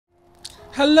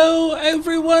Hello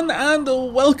everyone and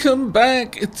welcome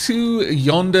back to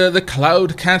Yonder the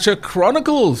Cloudcatcher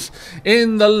Chronicles.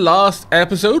 In the last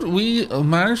episode we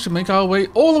managed to make our way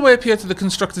all the way up here to the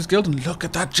Constructors Guild and look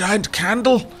at that giant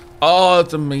candle. Oh,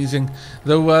 it's amazing.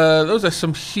 Those are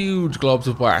some huge globs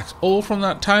of wax, all from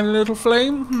that tiny little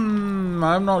flame.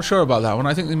 I'm not sure about that one.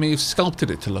 I think they may have sculpted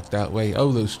it to look that way.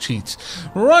 Oh, those cheats.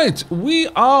 Right, we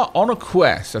are on a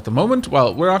quest at the moment.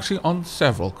 Well, we're actually on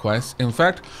several quests, in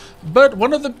fact. But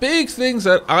one of the big things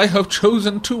that I have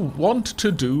chosen to want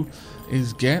to do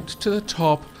is get to the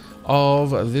top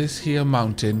of this here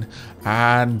mountain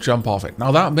and jump off it.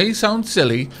 Now, that may sound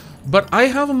silly, but I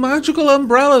have a magical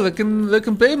umbrella that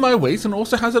can bear my weight and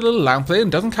also has a little lamp there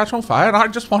and doesn't catch on fire, and I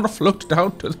just want to float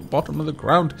down to the bottom of the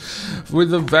ground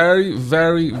with a very,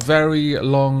 very, very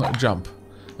long jump.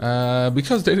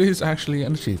 Because there is actually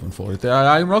an achievement for it.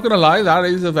 I'm not going to lie, that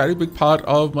is a very big part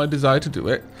of my desire to do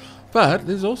it. But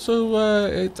there's also,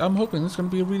 I'm hoping it's going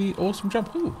to be a really awesome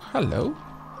jump. Ooh, hello.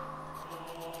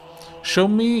 Show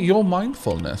me your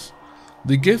mindfulness.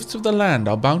 The gifts of the land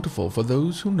are bountiful for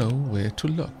those who know where to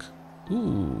look.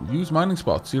 Ooh, use mining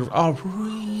spots. Oh,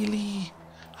 really?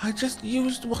 I just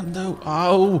used one though.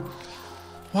 Oh,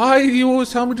 why do you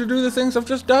always tell me to do the things I've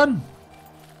just done?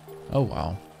 Oh,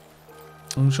 wow.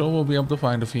 I'm sure we'll be able to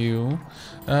find a few.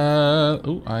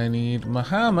 Oh, I need my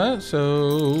hammer, so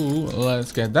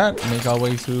let's get that. Make our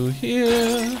way through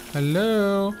here.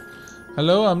 Hello.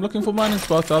 Hello, I'm looking for mining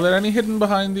spots. Are there any hidden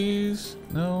behind these?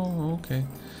 No? Okay.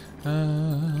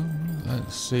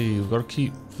 Let's see. We've got to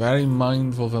keep very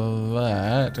mindful of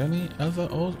that. Any other?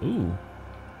 Ooh.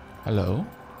 Hello.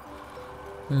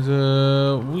 There's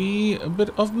a wee bit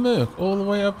of murk all the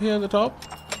way up here at the top.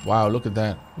 Wow, look at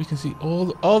that. We can see all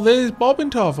the... Oh, there's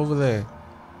Bobbintoff over there.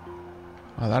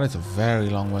 Oh, that is a very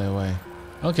long way away.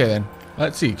 Okay, then.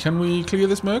 Let's see. Can we clear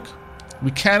this murk? We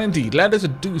can indeed. Let us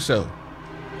do so.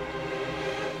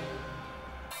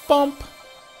 Bump.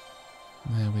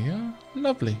 There we are.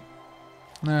 Lovely.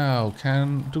 Now,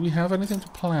 do we have anything to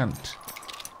plant?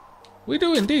 We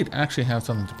do indeed actually have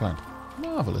something to plant.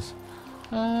 Marvelous.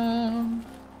 Aha!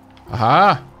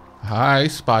 Aha, I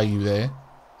spy you there.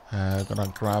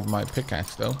 Gonna grab my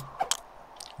pickaxe though.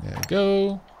 There we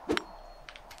go.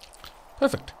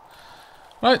 Perfect.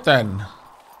 Right then.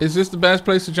 Is this the best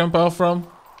place to jump off from?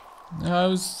 I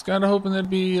was kind of hoping there'd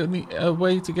be a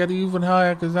way to get even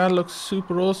higher because that looks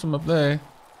super awesome up there.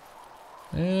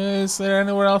 Is there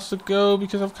anywhere else to go?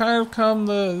 Because I've kind of come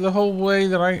the whole way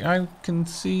that I can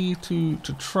see to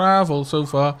travel so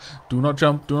far. Do not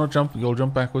jump, you'll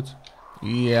jump backwards.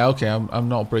 Yeah, okay, I'm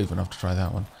not brave enough to try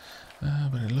that one.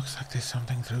 But it looks like there's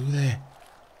something through there.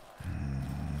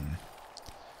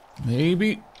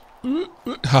 Maybe.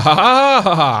 Ha ha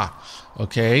ha ha.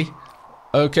 Okay.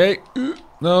 Okay.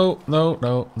 No.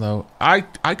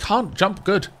 I can't jump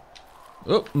good.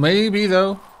 Oh, maybe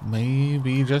though.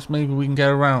 Maybe, just maybe we can get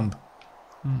around.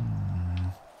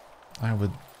 I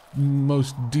would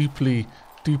most deeply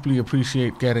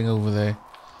appreciate getting over there.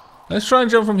 Let's try and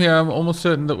jump from here. I'm almost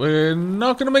certain that we're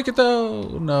not going to make it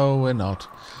though. No, we're not.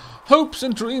 Hopes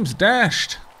and dreams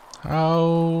dashed.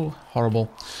 How horrible.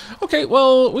 Okay,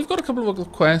 well, we've got a couple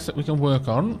of quests that we can work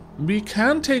on. We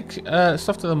can take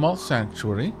stuff to the moth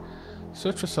sanctuary.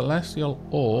 Search for celestial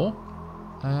ore.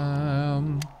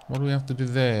 What do we have to do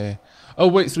there? Oh,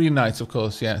 wait 3 nights, of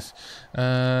course, yes.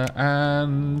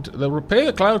 And they'll repair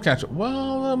the Cloudcatcher.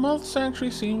 Well, the Moth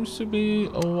Sanctuary seems to be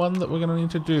one that we're going to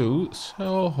need to do.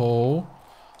 So,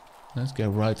 let's get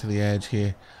right to the edge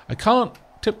here. I can't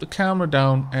tip the camera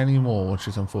down anymore, which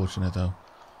is unfortunate, though.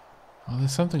 Oh,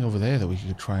 there's something over there that we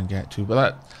could try and get to. But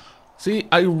that... See,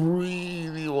 I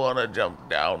really want to jump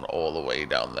down all the way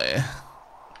down there.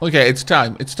 Okay, it's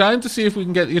time. It's time to see if we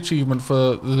can get the achievement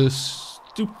for this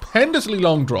stupendously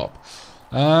long drop.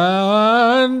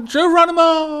 And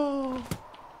Geronimo!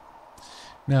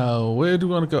 Now, where do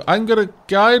we want to go? I'm going to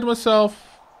guide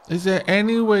myself. Is there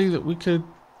any way that we could...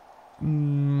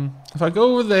 if I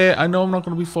go over there, I know I'm not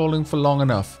going to be falling for long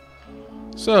enough.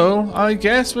 So, I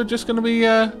guess we're just going to be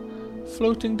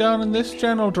floating down in this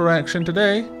general direction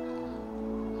today.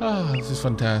 Ah, this is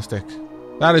fantastic.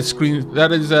 That is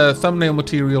thumbnail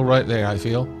material right there, I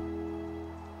feel.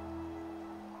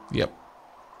 Yep.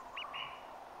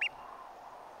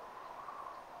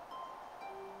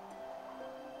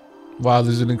 Wow,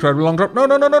 this is an incredibly long drop. No.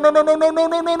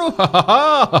 Ha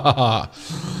ha ha.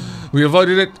 We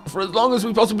avoided it for as long as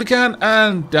we possibly can,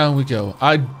 and down we go.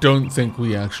 I don't think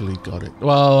we actually got it.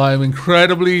 Well, I'm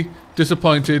incredibly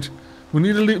disappointed. We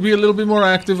need to be a little bit more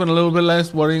active and a little bit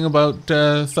less worrying about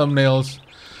thumbnails.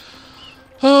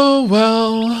 Oh,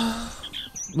 well.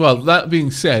 Well, that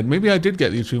being said, maybe I did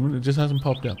get the achievement, it just hasn't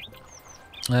popped up.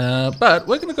 But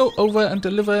we're going to go over and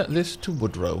deliver this to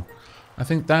Woodrow. I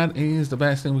think that is the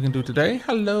best thing we can do today.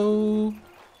 Hello.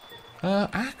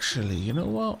 Actually, you know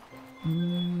what?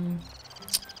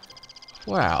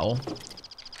 Well,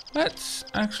 let's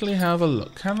actually have a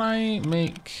look. Can I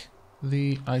make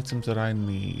the items that I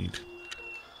need?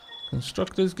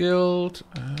 Constructors Guild.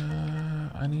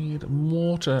 I need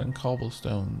mortar and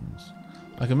cobblestones.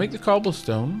 I can make the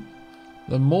cobblestone.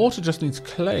 The mortar just needs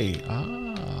clay.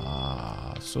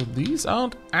 So these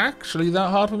aren't actually that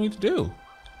hard for me to do.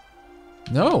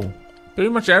 No, pretty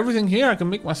much everything here I can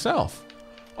make myself.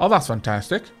 Oh, that's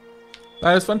fantastic.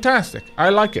 That is fantastic. I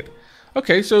like it.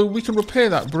 Okay, so we can repair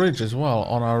that bridge as well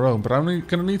on our own, but I'm going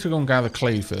to need to go and gather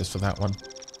clay first for that one.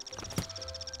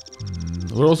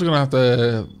 We're also going to have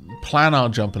to plan our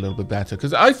jump a little bit better,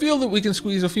 because I feel that we can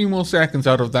squeeze a few more seconds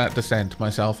out of that descent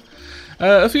myself.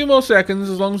 A few more seconds,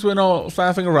 as long as we're not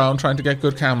faffing around trying to get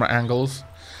good camera angles.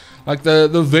 Like the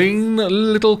vain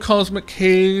little cosmic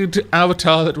kid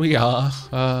avatar that we are.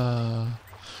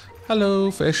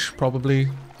 Hello, fish, probably.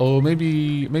 Or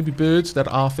maybe birds that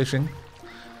are fishing.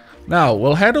 Now,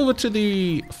 we'll head over to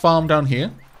the farm down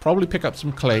here. Probably pick up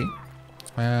some clay.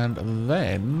 And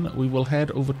then we will head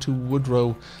over to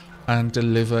Woodrow and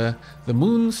deliver the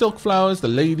moon silk flowers, the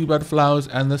ladybird flowers,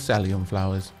 and the psyllium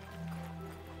flowers.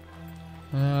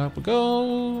 Up we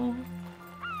go.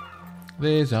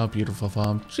 There's our beautiful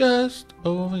farm just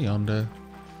over yonder.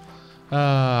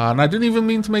 And I didn't even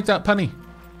mean to make that punny.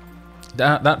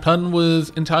 That pun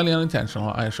was entirely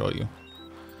unintentional, I assure you.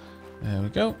 There we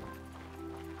go.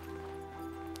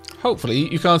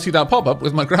 Hopefully you can't see that pop-up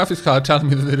with my graphics card telling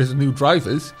me that there is new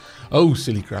drivers. Oh,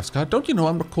 silly graphics card. Don't you know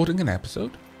I'm recording an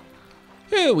episode?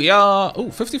 Here we are. Oh,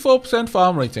 54%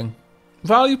 farm rating.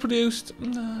 Value produced.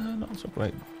 Nah, not so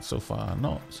great so far.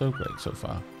 Not so great so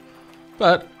far.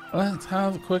 But let's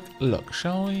have a quick look,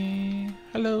 shall we?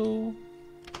 Hello.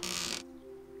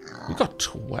 We got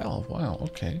 12. Wow,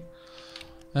 okay.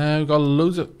 We've got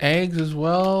loads of eggs as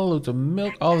well, loads of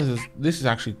milk. Oh, this is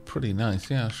actually pretty nice.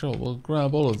 Yeah, sure. We'll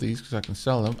grab all of these because I can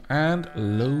sell them. And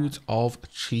loads of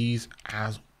cheese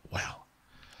as well.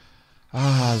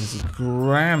 Ah, this is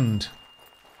grand.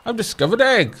 I've discovered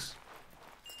eggs.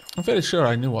 I'm fairly sure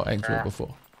I knew what eggs were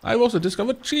before. I've also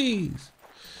discovered cheese.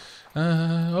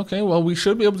 Okay, well, we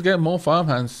should be able to get more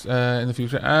farmhands in the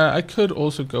future. I could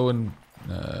also go and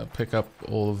pick up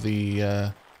all of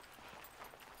the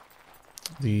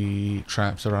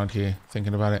traps around here,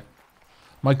 thinking about it.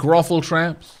 My groffle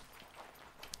traps.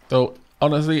 Though,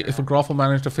 honestly, if a groffle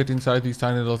managed to fit inside these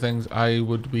tiny little things, I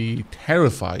would be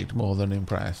terrified more than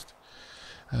impressed.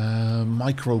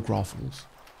 Micro groffles.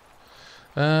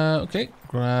 Okay,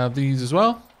 grab these as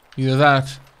well. Either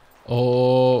that,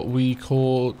 or we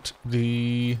caught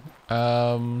the...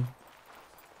 I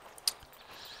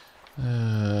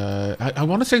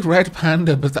want to say red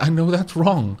panda, but I know that's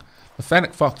wrong. The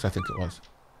fennec fox, I think it was.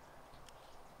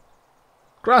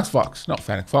 Grass fox, not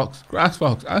fennec fox. Grass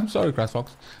fox. I'm sorry, grass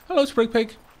fox. Hello, sprig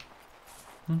pig.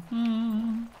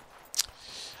 I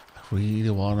really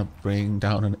want to bring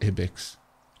down an ibex.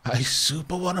 I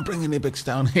super want to bring an ibex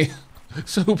down here.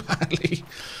 So badly.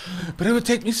 But it would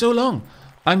take me so long.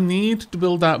 I need to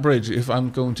build that bridge if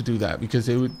I'm going to do that, because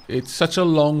it's such a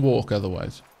long walk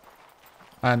otherwise.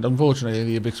 And unfortunately,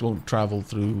 the ibex won't travel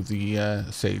through the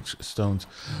sage stones,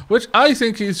 which I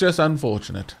think is just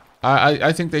unfortunate.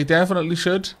 I think they definitely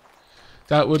should.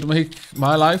 That would make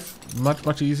my life much,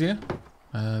 much easier.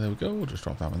 There we go. We'll just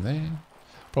drop that one there.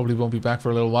 Probably won't be back for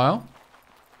a little while.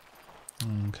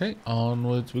 Okay,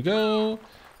 onwards we go.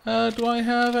 Do I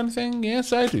have anything?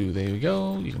 Yes, I do. There we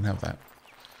go. You can have that.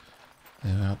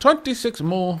 There we are. 26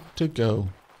 more to go.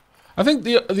 I think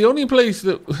the only place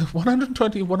that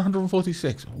 120,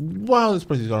 146. Wow, this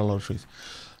place has got a lot of trees.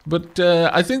 But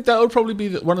I think that would probably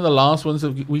be one of the last ones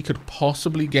that we could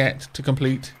possibly get to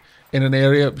complete in an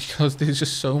area, because there's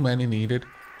just so many needed.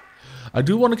 I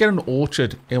do want to get an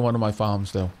orchard in one of my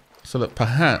farms though, so that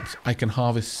perhaps I can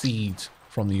harvest seeds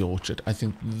from the orchard. I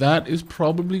think that is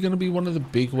probably going to be one of the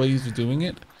big ways of doing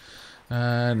it.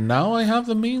 Now I have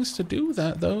the means to do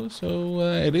that though, so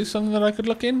it is something that I could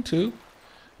look into.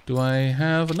 Do I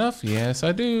have enough? Yes,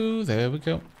 I do. There we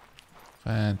go.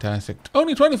 Fantastic.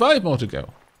 Only 25 more to go.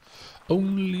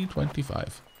 Only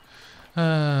 25.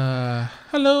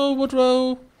 Hello,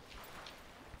 Woodrow.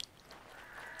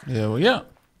 There we are.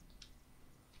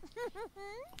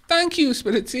 Thank you,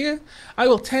 spirte-seer. I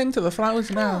will tend to the flowers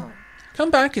now. Come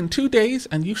back in 2 days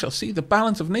and you shall see the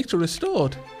balance of nature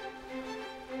restored.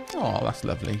 Oh, that's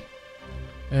lovely.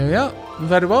 There we are.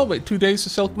 Very well. Wait 2 days for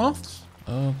silk moths.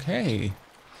 Okay.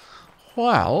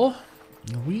 Well,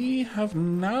 we have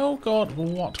now got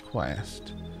what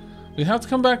quest? We have to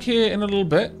come back here in a little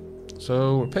bit.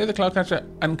 So, repair the Cloudcatcher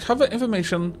and cover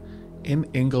information in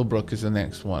Inglenook is the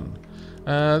next one.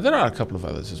 There are a couple of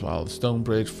others as well.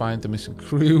 Stonebridge, find the missing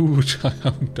crew, which I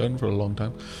haven't done for a long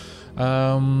time.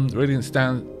 Radiant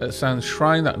Sands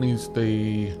Shrine, that needs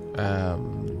the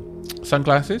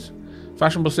sunglasses.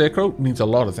 Fashionable Scarecrow needs a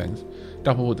lot of things.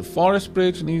 Dapplewood the Forest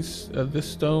Bridge needs this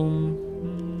stone.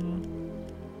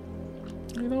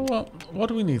 You know what? What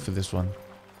do we need for this one?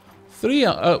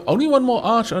 Only one more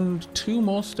arch and 2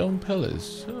 more stone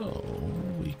pillars. So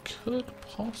we could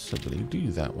possibly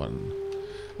do that one.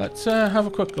 Let's have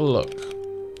a quick look.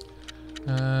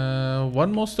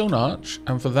 1 more stone arch,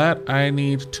 and for that I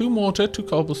need 2 mortar, 2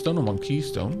 cobblestone, and 1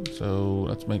 keystone. So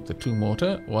let's make the 2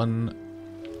 mortar. 1.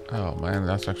 Oh man,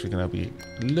 that's actually going to be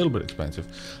a little bit expensive.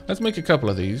 Let's make a couple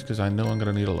of these because I know I'm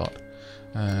going to need a lot.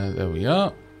 There we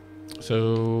are.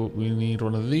 So we need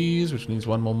 1 of these, which needs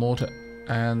 1 more mortar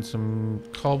and some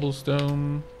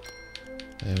cobblestone.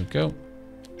 There we go.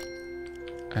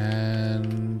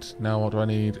 And now what do I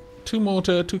need? 2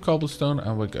 mortar, 2 cobblestone,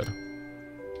 and we're good.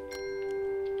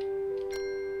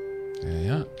 There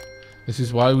you are. This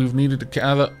is why we've needed to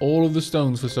gather all of the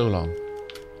stones for so long.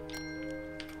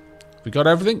 We got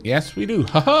everything? Yes, we do.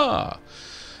 Haha!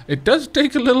 It does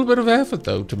take a little bit of effort,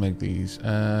 though, to make these.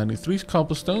 Need 3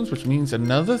 cobblestones, which means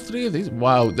another 3 of these.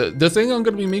 Wow, the thing I'm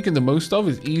going to be making the most of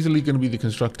is easily going to be the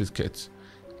constructor's kits.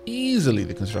 Easily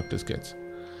the constructor's kits.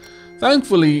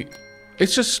 Thankfully,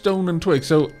 it's just stone and twig,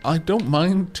 so I don't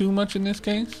mind too much in this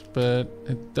case, but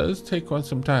it does take quite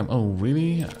some time. Oh,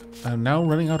 really? I'm now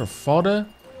running out of fodder?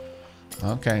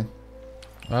 Okay.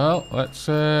 Well, let's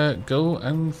go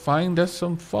and find us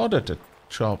some fodder to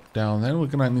chop down then. We're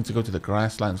going to need to go to the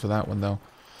grasslands for that one, though.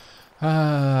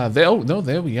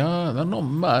 There we are. Not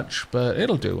much, but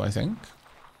it'll do, I think.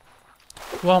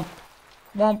 Womp.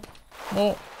 Womp.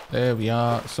 Oh, there we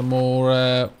are. Some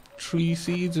more tree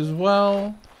seeds as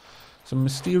well. Some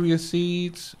mysterious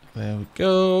seeds. There we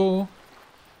go.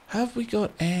 Have we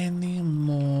got any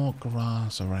more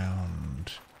grass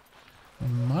around? We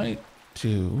might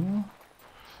do.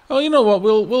 Oh, you know what?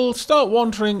 We'll start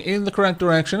wandering in the correct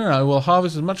direction, and I will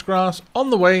harvest as much grass on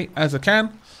the way as I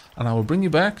can, and I will bring you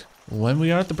back when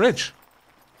we are at the bridge.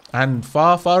 And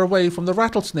far, far away from the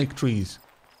rattlesnake trees.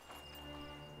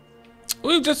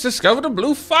 We've just discovered a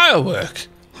blue firework.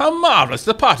 How marvellous!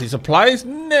 The party supplies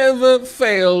never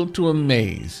fail to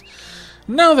amaze.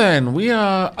 Now then, we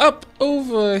are up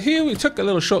over here. We took a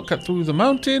little shortcut through the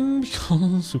mountain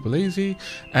because super lazy,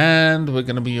 and we're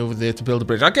going to be over there to build a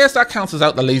bridge. I guess that cancels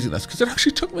out the laziness because it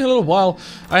actually took me a little while.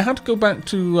 I had to go back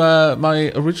to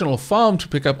my original farm to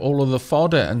pick up all of the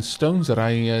fodder and stones that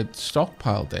I had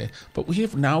stockpiled there. But we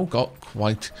have now got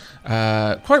quite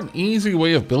an easy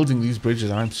way of building these bridges,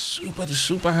 and I'm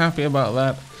super happy about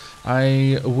that.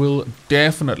 I will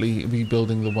definitely be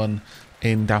building the one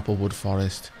in Dapplewood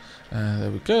Forest.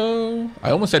 There we go.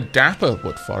 I almost said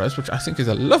Dapperwood Forest, which I think is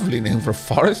a lovely name for a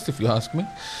forest, if you ask me.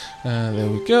 There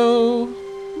we go.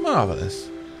 Marvellous.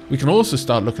 We can also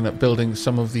start looking at building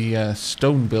some of the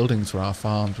stone buildings for our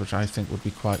farms, which I think would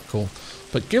be quite cool.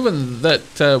 But given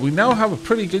that we now have a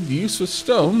pretty good use for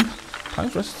stone, time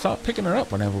for us to start picking her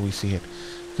up whenever we see it.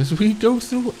 Because we go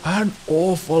through an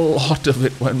awful lot of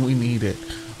it when we need it.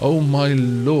 Oh my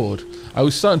lord. I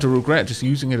was starting to regret just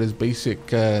using it as basic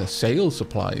sales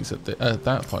supplies at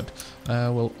that point.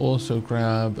 We'll also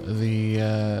grab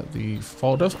the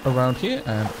fodder around here,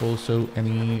 and also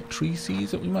any tree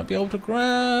seeds that we might be able to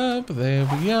grab. There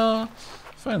we are.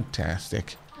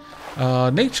 Fantastic.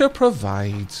 Nature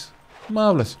provides.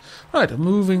 Marvellous. Right,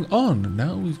 moving on.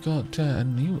 Now we've got a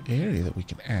new area that we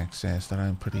can access that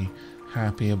I'm pretty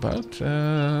happy about.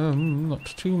 Not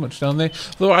too much down there,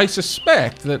 though I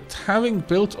suspect that having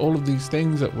built all of these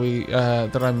things that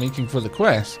that I'm making for the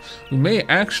quest, we may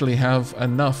actually have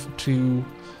enough to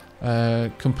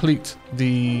complete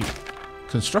the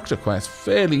constructor quest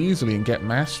fairly easily and get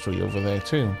mastery over there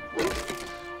too.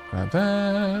 Grab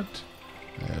that.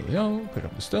 There we go. Pick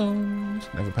up the stones.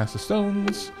 Never pass the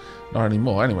stones. Not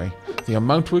anymore anyway. The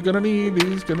amount we're going to need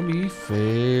is going to be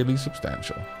fairly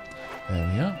substantial.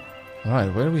 There we are.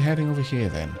 Alright, where are we heading over here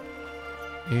then?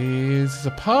 Is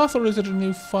it a path or is it a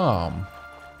new farm?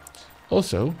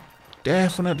 Also,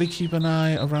 definitely keep an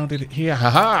eye around it here.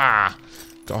 Haha!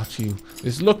 Got you.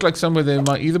 This looked like somewhere there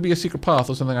might either be a secret path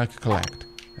or something I could collect.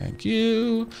 Thank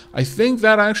you. I think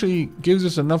that actually gives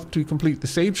us enough to complete the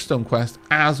Sagestone quest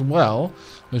as well,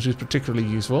 which is particularly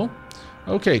useful.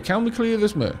 Okay, can we clear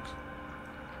this murk?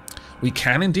 We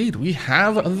can indeed. We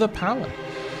have the power.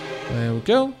 There we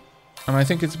go. And I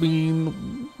think it's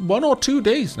been 1 or 2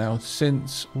 days now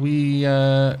since we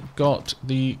got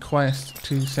the quest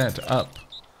to set up.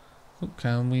 Oh,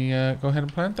 can we go ahead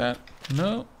and plant that?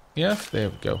 No? Yes, there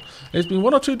we go. It's been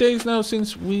 1 or 2 days now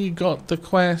since we got the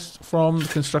quest from the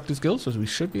Constructors Guild, so we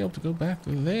should be able to go back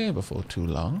there before too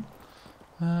long.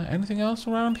 Anything else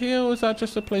around here, or is that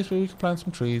just a place where we can plant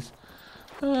some trees?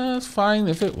 It's fine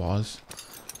if it was.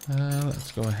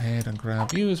 Let's go ahead and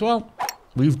grab you as well.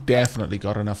 We've definitely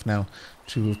got enough now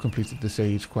to have completed the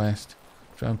Sage quest,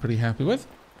 which I'm pretty happy with.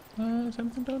 Is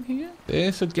anything down here?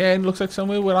 This, again, looks like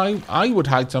somewhere where I would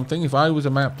hide something if I was a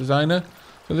map designer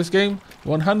for this game.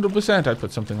 100% I'd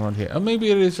put something around here. Or maybe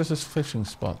it is just a fishing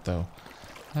spot, though.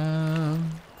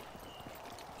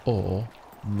 Or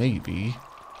maybe...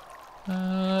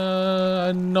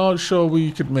 I'm not sure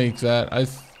we could make that. I'm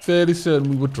fairly certain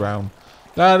we would drown.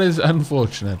 That is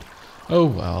unfortunate. Oh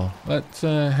well. Let's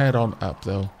head on up,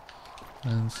 though.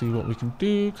 And see what we can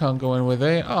do. Can't go anywhere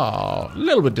there. Oh, a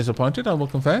little bit disappointed, I will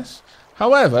confess.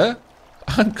 However,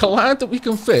 I'm glad that we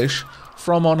can fish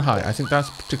from on high. I think that's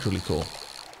particularly cool.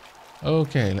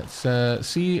 Okay, let's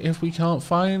see if we can't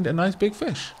find a nice big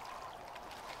fish.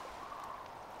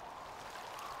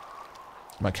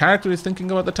 My character is thinking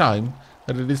about the time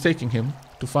that it is taking him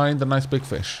to find the nice big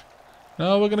fish.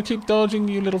 No, we're going to keep dodging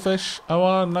you, little fish. I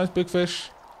want a nice big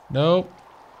fish. No.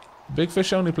 Big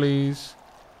fish only, please.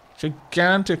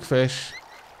 Gigantic fish.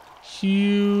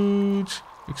 Huge.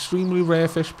 Extremely rare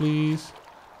fish, please.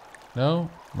 No?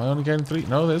 Am I only getting 3?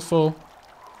 No, there's 4.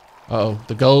 Uh-oh.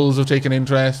 The gulls have taken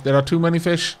interest. There are too many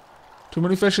fish. Too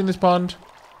many fish in this pond.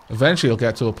 Eventually it'll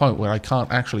get to a point where I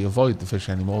can't actually avoid the fish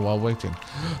anymore while waiting.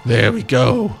 There we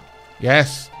go.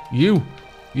 Yes. You.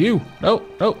 You. No.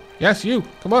 No. Yes, you.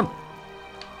 Come on.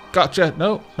 Gotcha.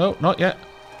 No. No. Not yet.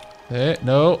 There.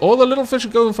 No. All the little fish are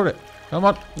going for it. Come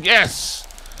on. Yes.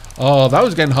 Oh, that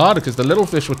was getting harder because the little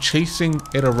fish were chasing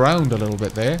it around a little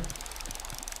bit there.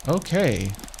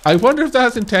 Okay. I wonder if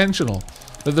that's intentional.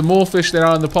 That the more fish there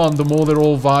are in the pond, the more they're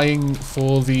all vying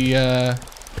for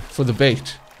the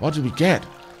bait. What did we get?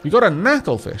 We got a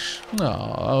knacklefish.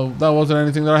 No, that wasn't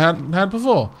anything that I hadn't had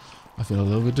before. I feel a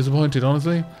little bit disappointed,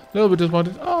 honestly. A little bit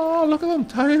disappointed. Oh, look at them.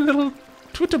 Tiny little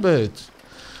twitter birds.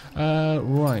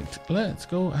 Right. Let's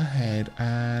go ahead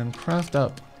and craft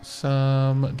up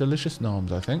some delicious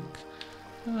noms, I think.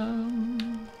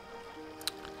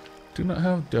 Do not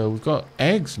have dough. We've got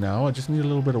eggs now. I just need a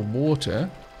little bit of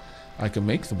water. I can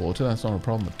make the water. That's not a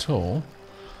problem at all.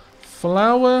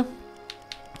 Flour.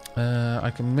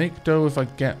 I can make dough if I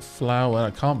get flour.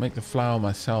 I can't make the flour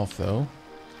myself, though.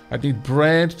 I need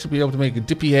bread to be able to make a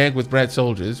dippy egg with bread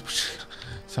soldiers.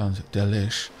 Sounds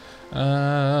delish. We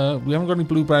haven't got any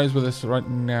blueberries with us right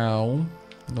now.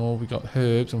 Nor we got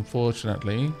herbs,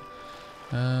 unfortunately.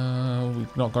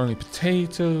 We've not got any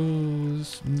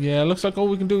potatoes. Yeah, looks like all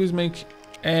we can do is make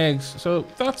eggs. So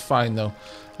that's fine, though.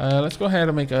 Let's go ahead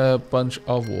and make a bunch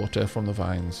of water from the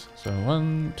vines. So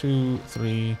 1, 2,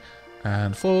 3...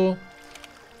 and 4,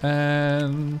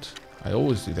 and I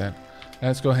always do that.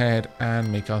 Let's go ahead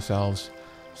and make ourselves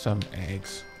some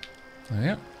eggs.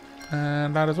 Yeah,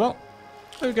 and that as well.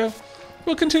 There we go.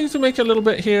 We'll continue to make a little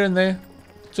bit here and there,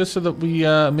 just so that we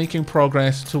are making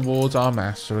progress towards our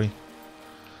mastery.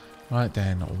 Right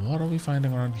then, what are we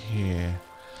finding around here?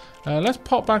 Let's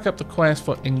pop back up the quest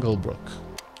for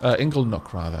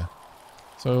Inglenook rather.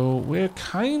 So we're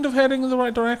kind of heading in the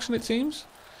right direction, it seems.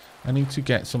 I need to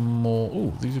get some more...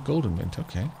 Ooh, these are golden mint.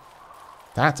 Okay.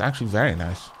 That's actually very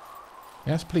nice.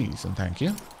 Yes, please, and thank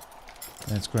you.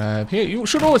 Let's grab here. You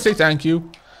should always say thank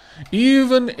you.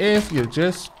 Even if you're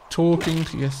just talking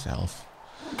to yourself.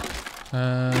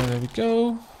 There we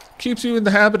go. Keeps you in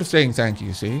the habit of saying thank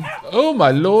you, see? Oh, my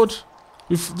lord.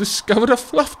 We've discovered a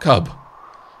fluff cub.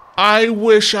 I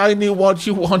wish I knew what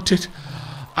you wanted.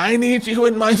 I need you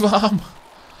in my farm.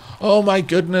 Oh, my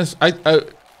goodness.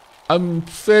 I'm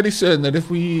fairly certain that if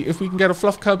we can get a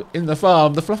fluff cub in the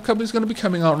farm, the fluff cub is going to be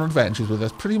coming out on adventures with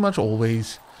us pretty much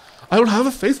always. I will have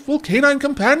a faithful canine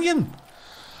companion.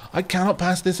 I cannot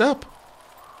pass this up.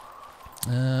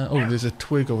 Oh, there's a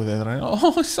twig over there that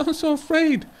oh, I'm so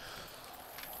afraid.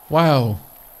 Wow,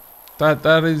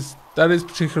 that is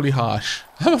particularly harsh.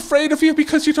 I'm afraid of you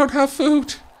because you don't have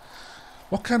food.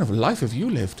 What kind of life have you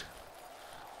lived?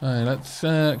 Alright, let's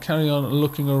carry on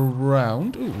looking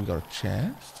around. Ooh, we got a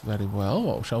chest. Very well.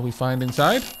 What shall we find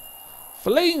inside?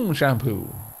 Flame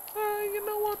shampoo. You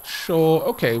know what? Sure.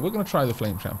 Okay, we're going to try the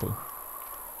flame shampoo.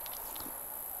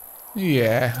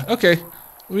 Yeah, okay.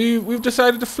 We've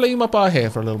decided to flame up our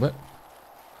hair for a little bit.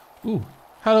 Ooh,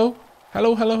 hello.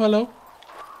 Hello, hello, hello.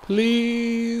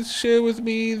 Please share with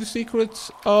me the secrets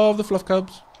of the fluff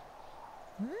cubs.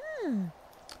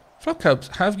 Fluff cubs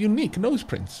have unique nose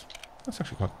prints. That's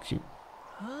actually quite cute.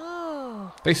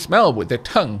 Oh. They smell with their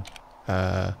tongue.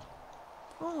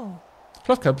 Oh.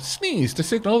 Fluff cubs sneeze to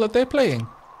signal that they're playing.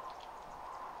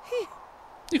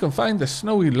 You can find the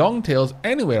snowy longtails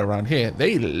anywhere around here.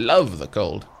 They love the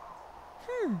cold.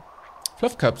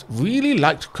 Fluff cubs really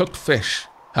liked cooked fish.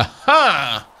 Ha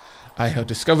ha! I have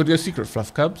discovered your secret,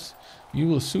 Fluff cubs. You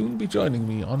will soon be joining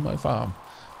me on my farm.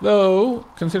 Though,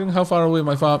 considering how far away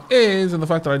my farm is and the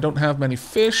fact that I don't have many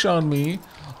fish on me,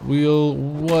 we'll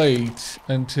wait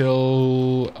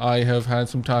until I have had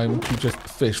some time to just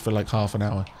fish for like half an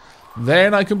hour.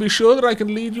 Then I can be sure that I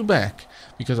can lead you back,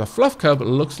 because a fluff cub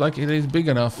looks like it is big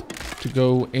enough to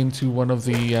go into one of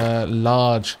the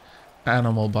large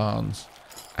animal barns.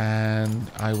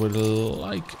 And I would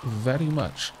like very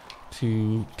much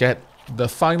to get the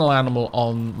final animal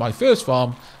on my first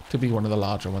farm to be one of the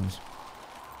larger ones.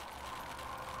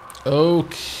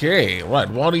 Okay, right,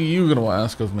 what are you going to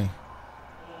ask of me?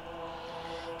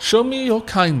 Show me your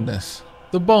kindness.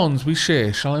 The bonds we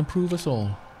share shall improve us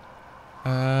all.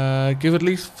 Give at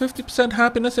least 50%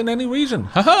 happiness in any region.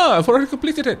 Haha, I've already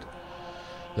completed it.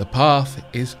 The path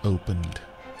is opened.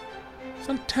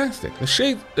 Fantastic. The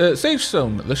Sage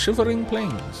Zone, the Shivering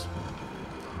Plains.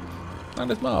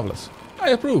 That is marvellous. I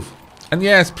approve. And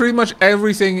yes, pretty much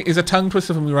everything is a tongue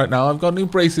twister for me right now. I've got new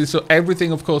braces, so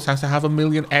everything, of course, has to have a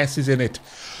million S's in it.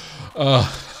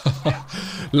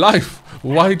 Life,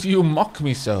 why do you mock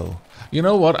me so? You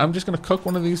know what? I'm just going to cook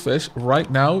one of these fish right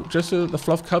now, just so that the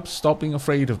fluff cubs stop being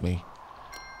afraid of me.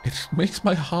 It makes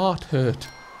my heart hurt.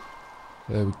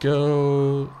 There we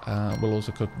go. We'll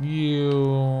also cook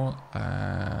you.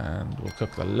 And we'll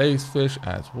cook the lace fish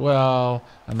as well.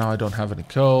 And now I don't have any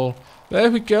coal. There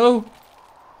we go.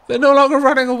 They're no longer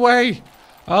running away.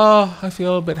 Oh, I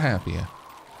feel a bit happier.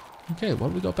 Okay, what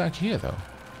have we got back here, though?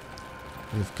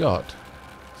 We've got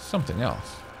something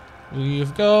else.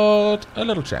 We've got a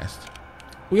little chest.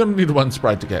 We only need one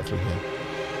sprite to get through here.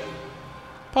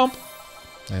 Pump.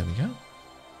 There we go.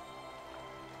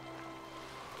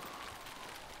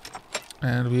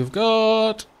 And we've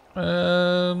got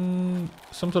some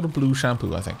sort of blue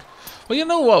shampoo, I think. Well, you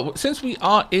know what? Since we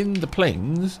are in the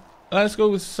plains, let's go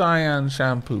with cyan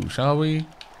shampoo, shall we?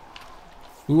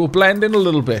 We will blend in a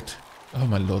little bit. Oh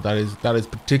my lord, that is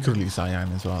particularly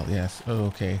cyan as well. Yes.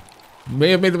 Okay.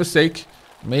 May have made a mistake.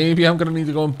 Maybe I'm gonna need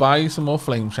to go and buy some more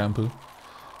flame shampoo.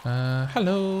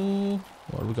 Hello.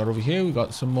 What have we got over here? We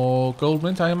got some more gold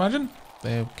mint, I imagine.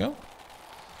 There we go.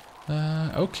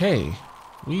 Okay.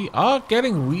 We are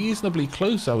getting reasonably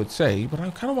close, I would say, but I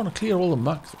kind of want to clear all the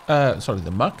muck. Sorry,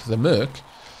 the murk.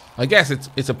 I guess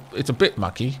it's a bit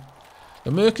mucky.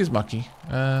 The murk is mucky.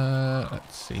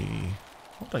 Let's see.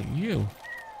 What are you?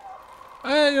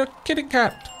 You're a kitty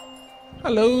cat.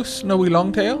 Hello, snowy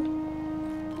longtail.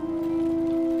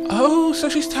 Oh, so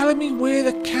she's telling me where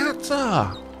the cats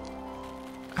are.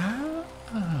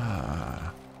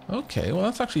 Ah. Okay, well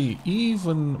that's actually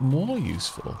even more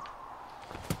useful.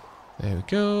 There we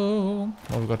go.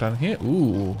 What have we got down here?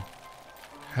 Ooh.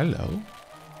 Hello.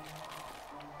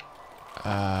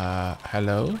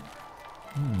 Hello?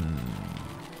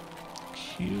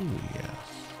 Curious.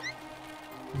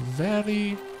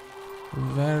 Very,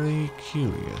 very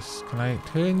curious. Can I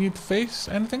turn you to face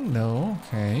anything? No.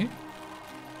 Okay.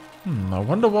 I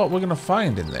wonder what we're going to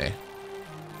find in there.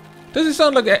 Does it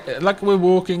sound like we're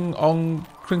walking on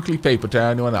crinkly paper to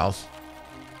anyone else?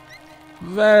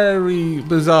 Very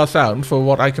bizarre sound for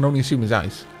what I can only assume is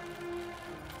ice.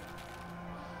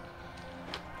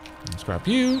 Let's grab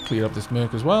you, clear up this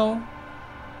murk as well.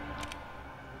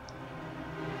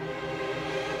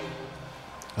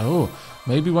 Oh,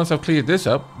 maybe once I've cleared this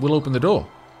up, we'll open the door.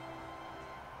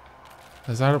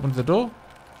 Has that opened the door?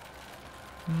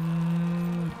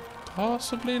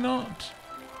 Possibly not.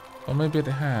 Or maybe it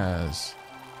has.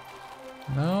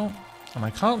 No. And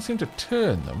I can't seem to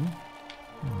turn them.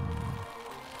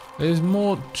 There's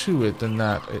more to it than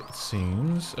that, it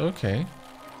seems. Okay.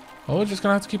 Well, we're just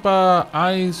going to have to keep our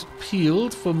eyes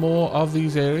peeled for more of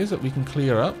these areas that we can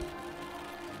clear up.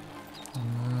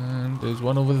 And there's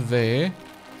one over there.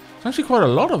 There's actually quite a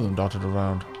lot of them dotted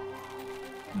around.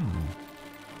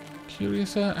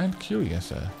 Curiouser and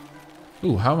curiouser.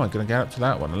 Ooh, how am I going to get up to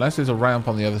that one? Unless there's a ramp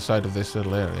on the other side of this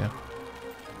little area.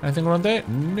 Anything around there?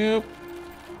 Nope.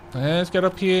 Let's get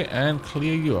up here and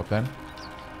clear you up then.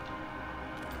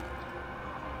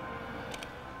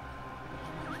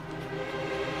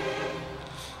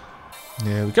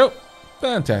 There we go.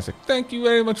 Fantastic. Thank you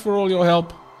very much for all your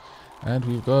help. And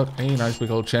we've got a nice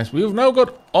big old chest. We've now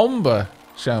got Ombre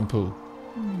shampoo.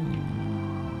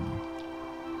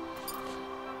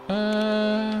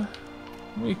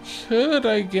 We could,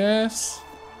 I guess.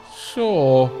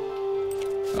 Sure.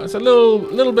 It's a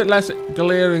little bit less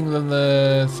glaring than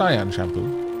the cyan shampoo.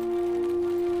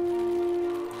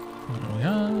 There we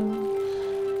are.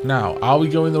 Now, are we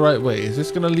going the right way? Is this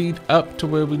going to lead up to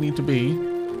where we need to be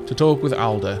to talk with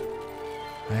Alder?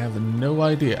 I have no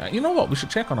idea. You know what? We should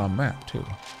check on our map, too.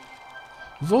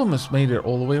 We've almost made it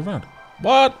all the way around.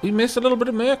 What? We missed a little bit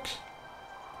of murk?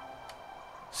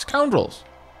 Scoundrels.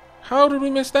 How did we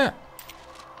miss that?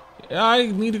 I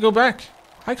need to go back.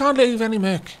 I can't leave any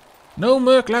murk. No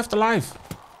murk left alive.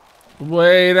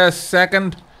 Wait a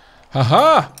second.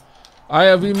 Haha! I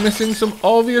have been missing some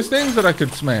obvious things that I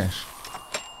could smash.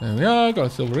 There we are. Got a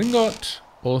silver ingot.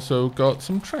 Also got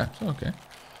some traps. Okay.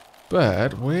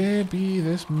 But where be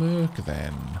this murk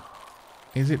then?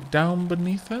 Is it down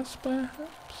beneath us,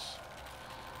 perhaps?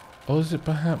 Or is it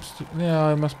perhaps...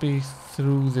 Yeah, it must be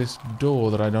through this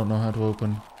door that I don't know how to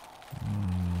open.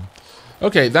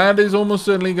 Okay, that is almost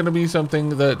certainly going to be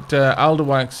something that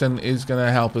Alderwaxen is going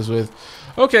to help us with.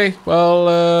 Okay,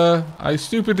 well, I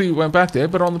stupidly went back there,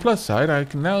 but on the plus side, I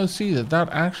can now see that that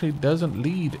actually doesn't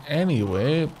lead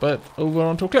anywhere but over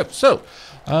onto a cliff. So,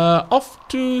 off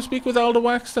to speak with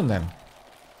Alderwaxen then.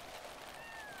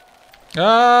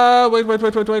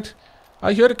 Wait.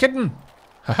 I heard a kitten.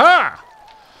 Haha!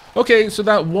 Okay, so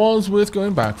that was worth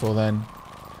going back for then.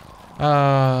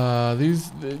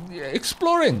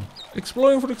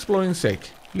 Exploring for exploring's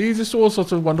sake leads us to all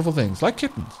sorts of wonderful things, like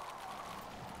kittens.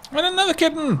 And another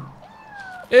kitten!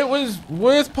 It was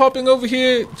worth popping over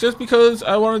here just because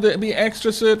I wanted to be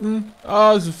extra certain.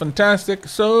 Oh, this is fantastic.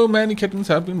 So many kittens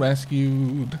have been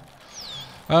rescued.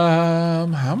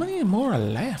 How many more are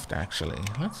left, actually?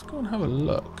 Let's go and have a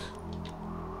look.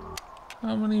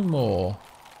 How many more?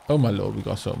 Oh my lord, we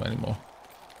got so many more.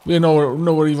 We're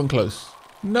nowhere even close.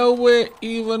 Nowhere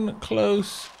even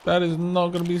close. That is not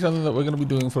going to be something that we're going to be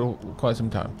doing for quite some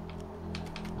time.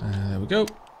 There we go.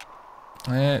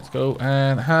 Let's go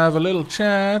and have a little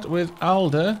chat with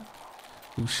Alder,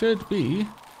 who should be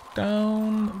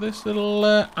down this little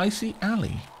icy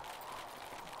alley.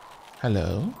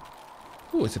 Hello.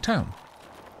 Ooh, it's a town.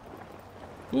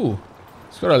 Ooh,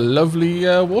 it's got a lovely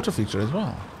water feature as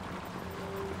well.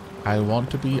 I want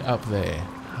to be up there.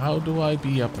 How do I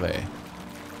be up there?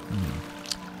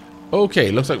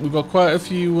 Okay, looks like we've got quite a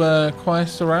few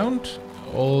quests around.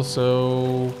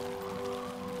 Also,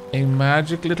 a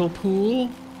magic little pool.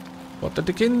 What the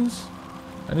dickens?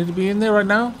 I need to be in there right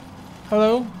now.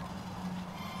 Hello?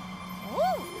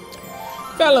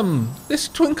 Vellum, this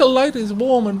twinkle light is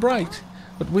warm and bright,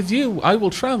 but with you I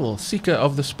will travel, seeker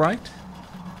of the sprite.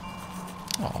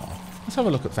 Oh, let's have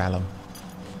a look at Vellum.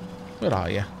 Where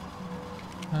are you?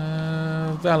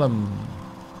 Vellum.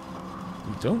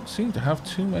 We don't seem to have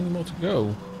too many more to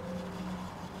go.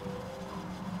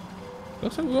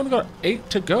 Looks like we've only got 8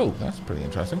 to go. That's pretty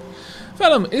interesting.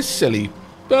 Vellum is silly.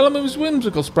 Vellum is a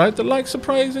whimsical sprite that likes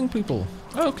surprising people.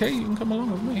 Okay, you can come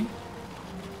along with me.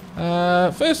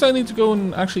 First I need to go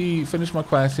and actually finish my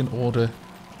quest in order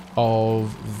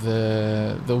of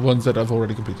the ones that I've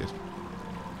already completed.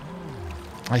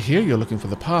 I hear you're looking for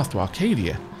the path to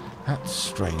Arcadia. That's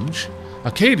strange.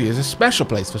 Arcadia is a special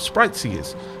place for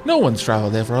spirte-seers. No one's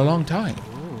travelled there for a long time.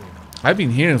 I've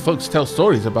been hearing folks tell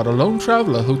stories about a lone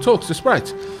traveller who talks to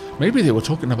sprites. Maybe they were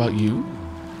talking about you?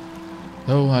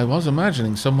 Though I was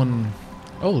imagining someone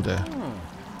older.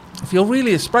 If you're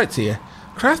really a spirte-seer,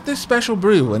 craft this special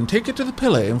brew and take it to the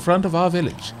pillar in front of our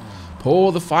village.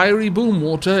 Pour the fiery boom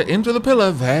water into the pillar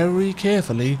very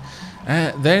carefully.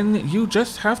 Then you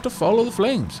just have to follow the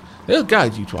flames. They'll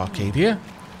guide you to Arcadia.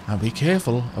 And be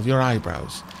careful of your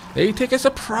eyebrows. They take a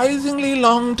surprisingly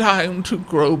long time to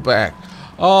grow back.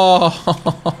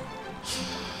 Oh,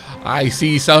 I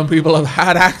see some people have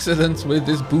had accidents with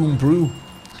this boom brew.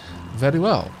 Very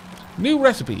well. New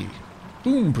recipe.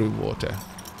 Boom brew water.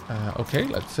 Okay,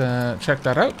 let's check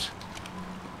that out.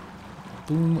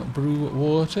 Boom brew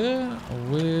water.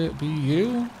 Where be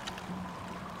you?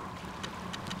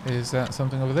 Is that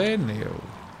something over there? No.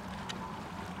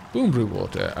 Boom brew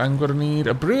water. I'm going to need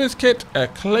a brewer's kit, a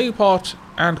clay pot,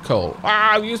 and coal.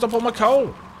 Ah, I've used up all my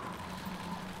coal.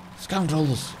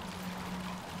 Scoundrels.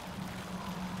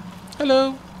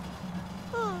 Hello.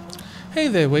 Hey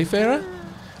there, wayfarer.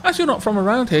 As you're not from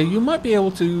around here, you might be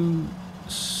able to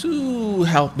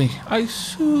help me. I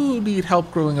need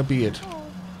help growing a beard.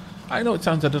 I know it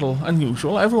sounds a little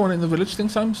unusual. Everyone in the village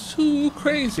thinks I'm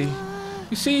crazy.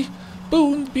 You see,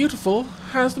 Boone, beautiful,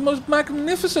 has the most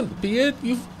magnificent beard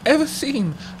you've ever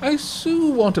seen. I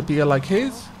want a beard like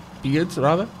his. Beards,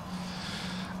 rather.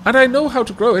 And I know how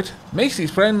to grow it. Macy's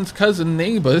friends, cousin,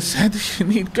 neighbours said you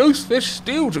need ghostfish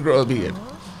stew to grow a beard.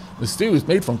 The stew is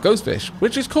made from ghostfish,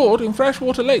 which is caught in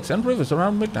freshwater lakes and rivers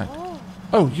around midnight.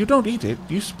 Oh, you don't eat it.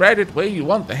 You spread it where you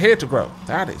want the hair to grow.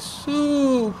 That is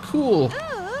so cool.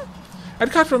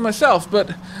 I'd catch one myself,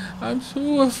 but I'm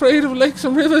so afraid of lakes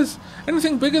and rivers.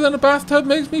 Anything bigger than a bathtub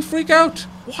makes me freak out.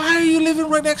 Why are you living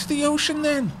right next to the ocean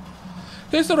then?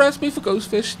 Here's the recipe for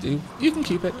ghostfish stew. You can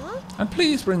keep it. And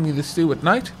please bring me the stew at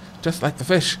night. Just like the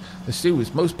fish, the stew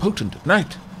is most potent at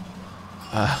night.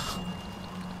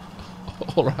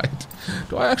 Alright.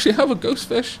 Do I actually have a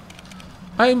ghostfish?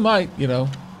 I might, you know.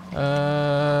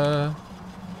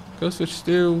 Ghostfish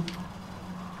stew.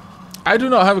 I do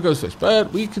not have a ghostfish,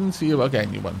 but we can see about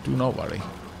getting you one. Do not worry.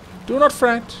 Do not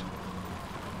fret.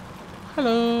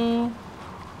 Hello.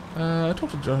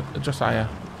 Talk to Josiah.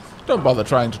 Don't bother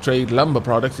trying to trade lumber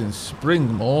products in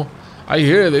Springmore. I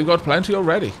hear they've got plenty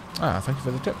already. Ah, thank you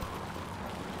for the tip.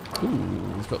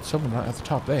 Ooh, we've got someone right at the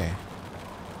top there.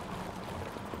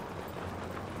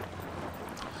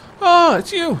 Ah,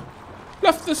 it's you.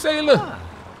 Luff the sailor.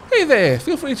 Hey there,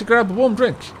 feel free to grab a warm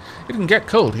drink. It can get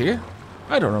cold here.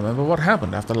 I don't remember what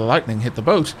happened after the lightning hit the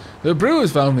boat. The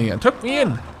brewers found me and took me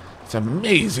in. It's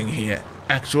amazing here,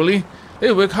 actually.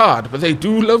 They work hard, but they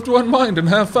do love to unwind and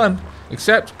have fun.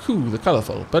 Except Koo the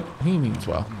Colourful, but he means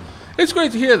well. It's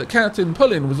great to hear that Captain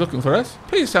Pullin was looking for us.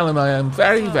 Please tell him I am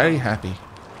very, very happy.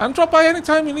 And drop by any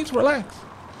time you need to relax.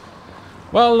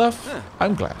 Well, Luff,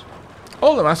 I'm glad.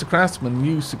 All the Master Craftsmen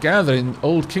used to gather in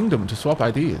Old Kingdom to swap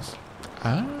ideas.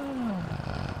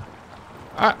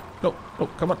 No,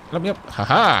 come on, let me up.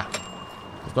 Haha!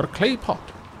 We've got a clay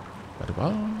pot. Very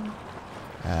well.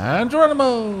 And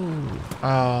Geronimo!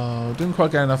 Oh, didn't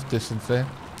quite get enough distance there.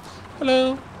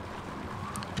 Hello.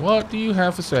 What do you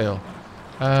have for sale?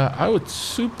 I would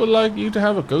super like you to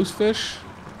have a ghost fish.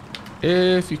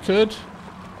 If you could.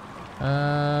 You've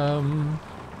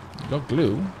got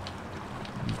glue.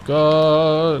 You've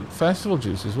got festival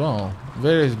juice as well.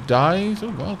 Various dyes. Oh,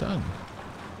 well done.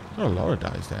 Got a lot of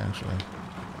dyes there, actually.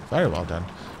 Very well done.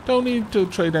 Don't need to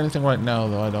trade anything right now,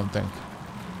 though, I don't think.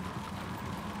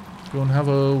 Go and have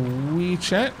a wee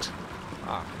chat.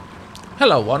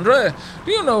 Hello, Wanderer.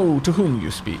 Do you know to whom you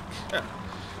speak?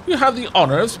 You have the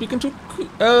honor of speaking to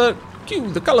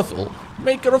Q the Colourful,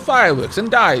 maker of fireworks and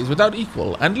dyes without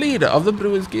equal, and leader of the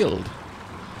Brewers Guild.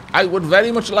 I would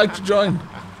very much like to join.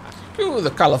 Q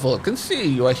the Colourful can see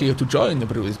you are here to join the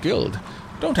Brewers Guild.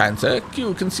 Don't answer.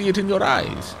 Q can see it in your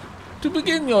eyes. To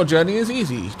begin your journey is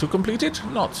easy. To complete it,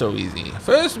 not so easy.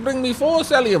 First, bring me 4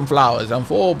 psyllium flowers and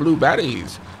 4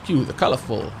 blueberries. Q the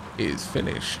Colourful is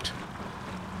finished.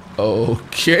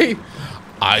 Okay.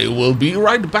 I will be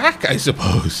right back, I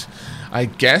suppose. I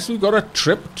guess we got a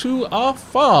trip to our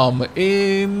farm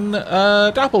in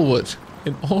Dapplewood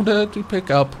in order to pick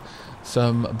up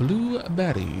some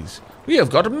blueberries. We have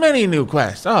got many new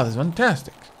quests. Ah, that's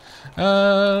fantastic.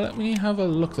 Let me have a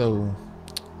look, though.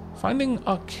 Finding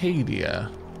Arcadia.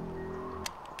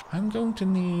 I'm going to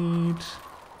need...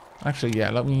 Actually, yeah,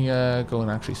 let me go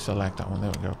and actually select that one.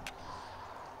 There we go.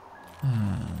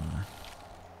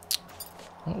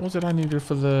 What was it I needed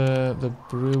for the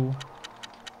brew?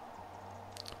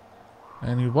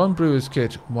 I need 1 brewer's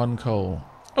kit, 1 coal.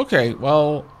 Okay,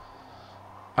 well,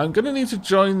 I'm going to need to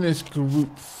join this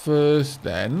group first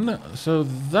then. So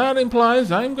that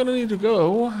implies I'm going to need to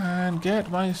go and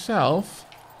get myself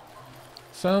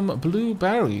some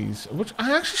blueberries, which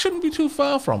I actually shouldn't be too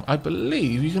far from. I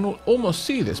believe you can almost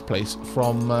see this place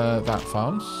from that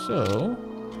farm. So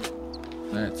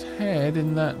let's head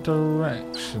in that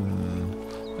direction.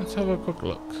 Let's have a quick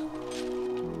look.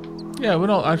 Yeah, we're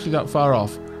not actually that far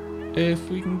off. If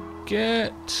we can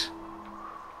get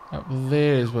up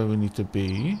there is where we need to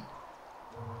be.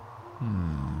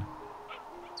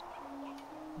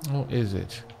 Or is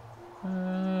it?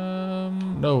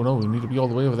 No, we need to be all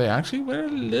the way over there. Actually, we're a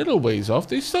little ways off.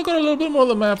 They've still got a little bit more of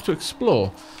the map to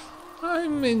explore.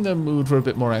 I'm in the mood for a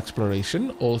bit more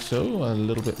exploration. Also, a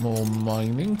little bit more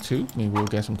mining too. Maybe we'll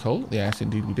get some coal. Yes,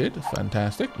 indeed we did.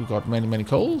 Fantastic. We got many, many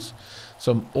coals.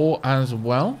 Some ore as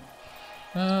well.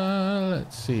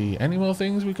 Let's see. Any more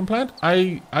things we can plant?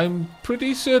 I'm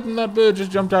pretty certain that bird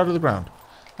just jumped out of the ground.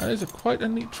 That is quite a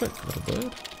neat trick, little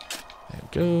bird. There we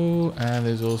go. And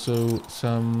there's also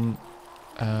some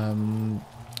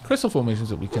crystal formations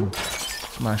that we can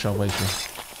smash our way through.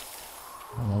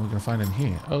 What are we going to find in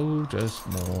here? Oh, just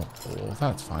more ore.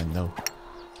 That's fine, though.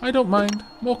 I don't mind.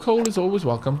 More coal is always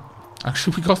welcome.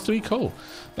 Actually, we got 3 coal.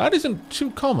 That isn't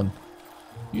too common.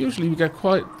 Usually we get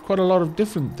quite a lot of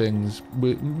different things.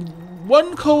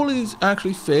 1 coal is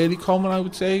actually fairly common, I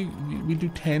would say. We do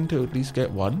tend to at least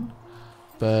get 1.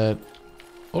 But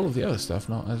all of the other stuff,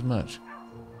 not as much.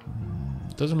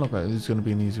 Doesn't look like there's going to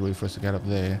be an easy way for us to get up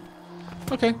there.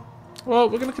 Okay. Well,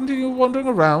 we're going to continue wandering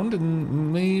around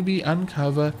and maybe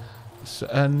uncover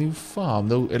a new farm.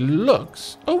 Though it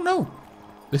looks... Oh, no.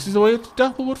 This is the way to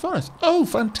Dapplewood Forest. Oh,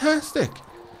 fantastic.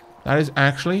 That is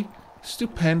actually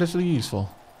stupendously useful.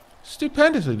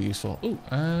 Stupendously useful. Oh,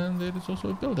 and there is also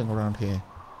a building around here.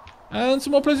 And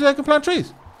some more places I can plant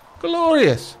trees.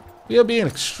 Glorious. We are being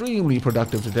extremely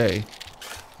productive today.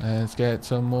 Let's get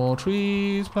some more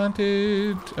trees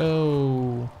planted.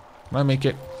 Oh, can I make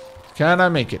it? Can I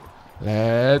make it?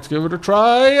 Let's give it a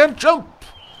try and jump.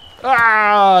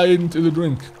 Ah, into the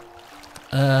drink.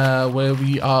 Where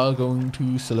we are going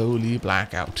to slowly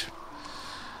black out.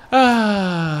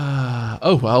 Ah.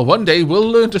 Oh, well, one day we'll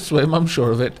learn to swim, I'm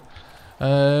sure of it.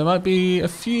 Might be a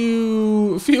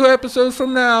few episodes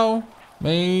from now.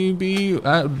 Maybe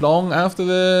long after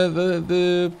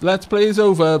the Let's Play is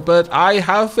over. But I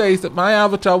have faith that my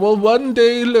avatar will one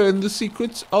day learn the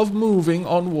secrets of moving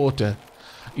on water.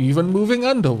 Even moving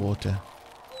underwater.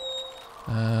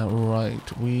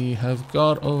 Right, we have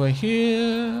got over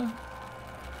here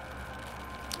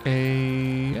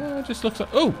it just looks like...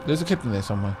 Oh, there's a kitten there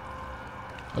somewhere.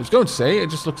 I was going to say it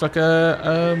just looks like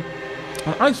an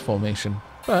ice formation,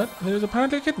 but there's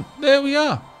apparently a kitten. There we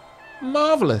are.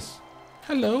 Marvelous.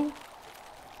 Hello.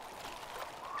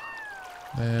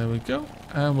 There we go.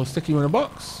 And we'll stick you in a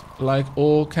box, like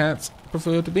all cats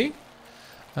prefer to be.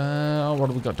 What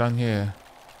have we got down here?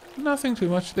 Nothing too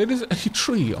much. There is a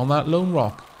tree on that lone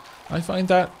rock. I find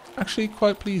that actually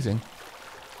quite pleasing.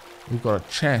 We've got a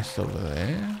chest over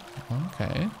there.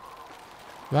 Okay.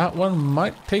 That one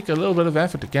might take a little bit of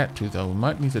effort to get to, though. We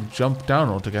might need to jump down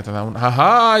or to get to that one.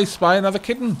 Haha! I spy another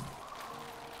kitten.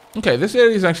 Okay, this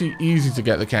area is actually easy to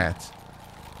get the cats.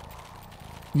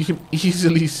 You can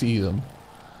easily see them.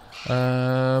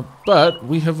 But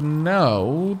we have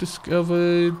now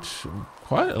discovered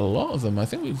quite a lot of them. I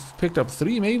think we've picked up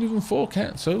 3, maybe even 4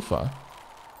 cats so far.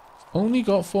 Only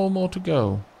got 4 more to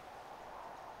go.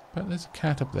 But there's a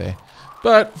cat up there.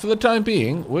 But for the time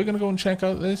being, we're going to go and check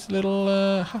out this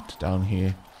little hut down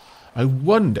here. I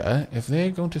wonder if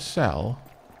they're going to sell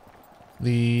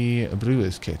the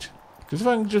brewer's kit. Because if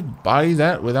I can just buy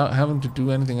that without having to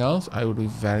do anything else, I would be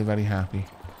very, very happy.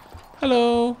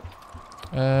 Hello.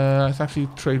 Let's actually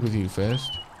trade with you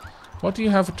first. What do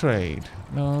you have for trade?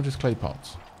 No, just clay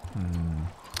pots.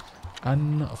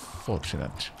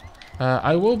 Unfortunate.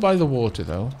 I will buy the water,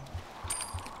 though.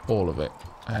 All of it.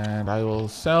 And I will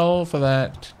sell for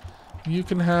that. You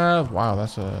can have... Wow,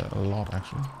 that's a lot,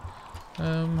 actually.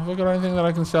 Have I got anything that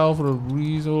I can sell for a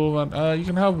reasonable amount? You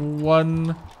can have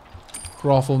 1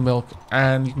 Groffle milk,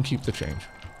 and you can keep the change.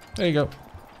 There you go.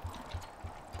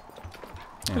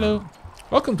 Hello.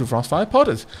 Welcome to Frostfire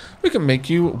Potters. We can make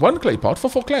you 1 clay pot for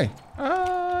 4 clay.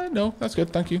 No, that's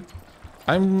good, thank you.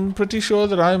 I'm pretty sure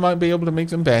that I might be able to make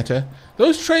them better.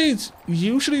 Those trades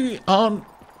usually aren't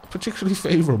particularly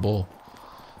favorable.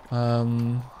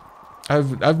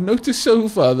 I've noticed so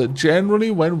far that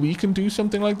generally when we can do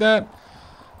something like that,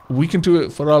 we can do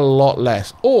it for a lot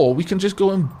less. Or we can just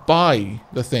go and buy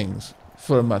the things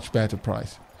for a much better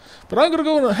price. But I'm going to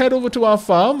go and head over to our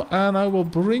farm, and I will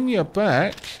bring you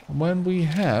back when we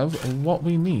have what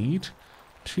we need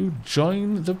to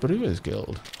join the Brewers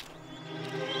Guild.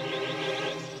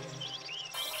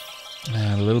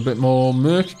 And a little bit more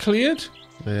murk cleared.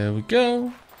 There we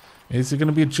go. Is there going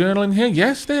to be a journal in here?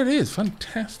 Yes, there is.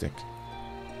 Fantastic.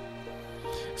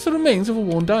 It's the remains of a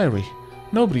worn diary.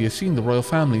 Nobody has seen the royal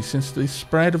family since the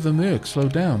spread of the murk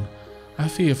slowed down. I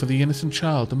fear for the innocent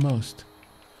child the most.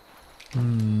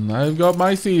 I've got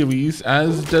my theories,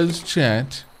 as does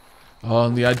chat,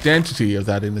 on the identity of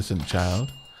that innocent child.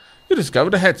 You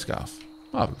discovered a headscarf.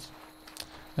 Marvelous.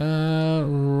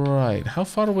 Right. How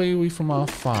far away are we from our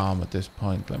farm at this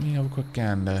point? Let me have a quick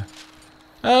gander.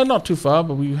 Not too far,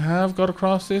 but we have got to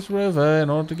cross this river in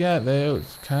order to get there.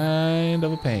 It's kind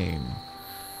of a pain.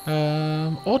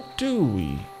 Or do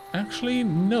we? Actually,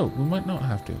 no. We might not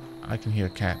have to. I can hear a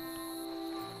cat.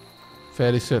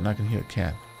 Fairly certain I can hear a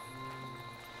cat.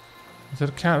 Is there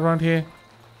a cat around here?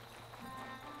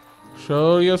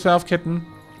 Show yourself, kitten.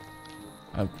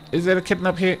 Is there a kitten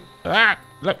up here? Ah!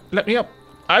 Let me up.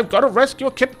 I've got to rescue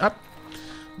a kitten up.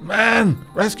 Man,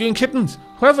 rescuing kittens.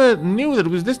 Whoever knew that it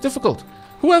was this difficult?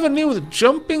 Whoever knew that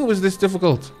jumping was this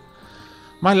difficult?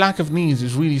 My lack of knees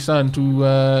is really starting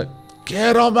to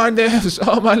get on my nerves.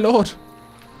 Oh, my lord.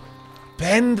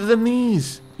 Bend the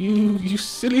knees. You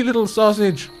silly little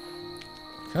sausage.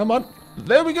 Come on.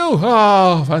 There we go.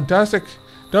 Oh, fantastic.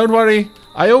 Don't worry.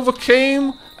 I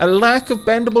overcame a lack of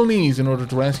bendable knees in order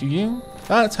to rescue you.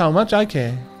 That's how much I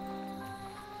care.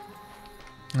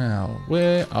 Now,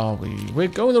 where are we? We're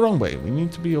going the wrong way. We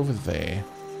need to be over there.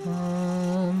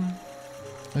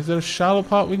 Is there a shallow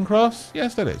part we can cross?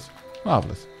 Yes, there is.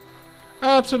 Marvellous.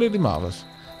 Absolutely marvellous.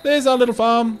 There's our little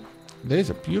farm. There's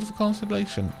a beautiful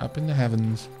constellation up in the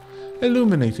heavens,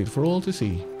 illuminated for all to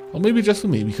see. Or maybe just for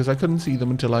me, because I couldn't see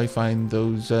them until I find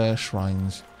those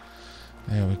shrines.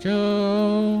 There we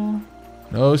go.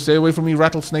 No, stay away from me,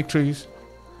 rattlesnake trees.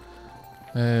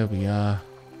 There we are.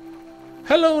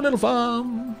 Hello, little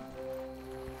farm.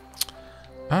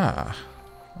 Ah,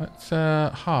 let's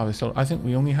harvest. I think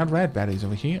we only had red berries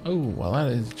over here. Oh, well,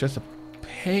 that is just a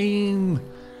pain.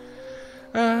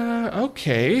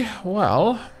 Okay,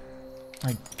 well,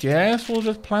 I guess we'll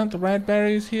just plant the red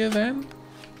berries here then.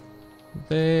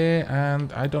 There,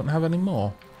 and I don't have any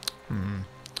more.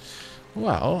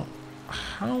 Well,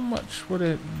 how much would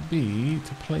it be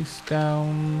to place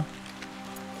down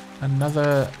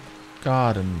another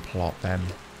garden plot then?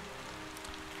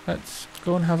 Let's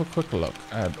go and have a quick look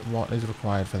at what is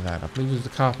required for that. I believe it was the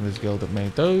Carpenters Guild that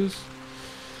made those.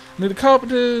 Need a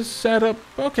carpenter's setup.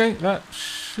 Okay, that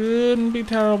shouldn't be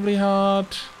terribly hard.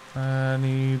 I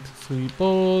need 3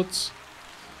 boards.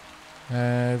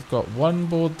 I've got 1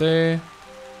 board there.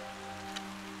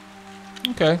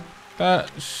 Okay,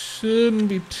 that shouldn't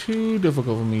be too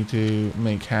difficult for me to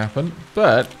make happen.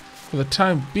 But for the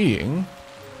time being,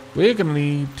 we're going to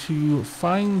need to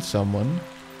find someone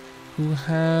who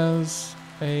has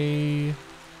blueberries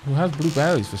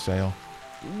for sale.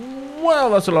 Well,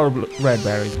 that's a lot of red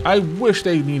berries. I wish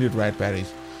they needed red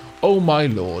berries. Oh my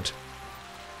lord.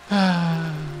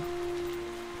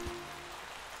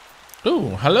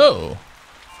 Oh, hello.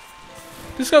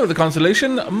 Discover the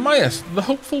constellation Myas, the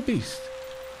hopeful beast.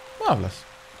 Marvellous.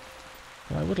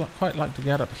 But I would quite like to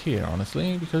get up here,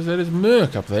 honestly, because there is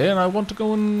murk up there and I want to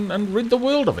go and rid the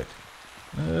world of it.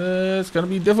 It's going to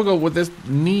be difficult with this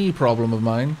knee problem of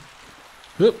mine.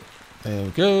 Oop, there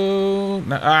we go.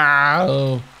 Now,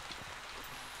 oh.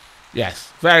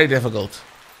 Yes, very difficult.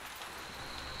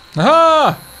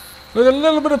 Aha! With a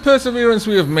little bit of perseverance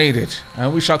we have made it,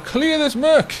 and we shall clear this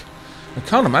murk. I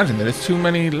can't imagine there is too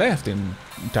many left in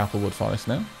Dapplewood Forest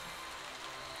now.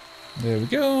 There we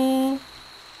go.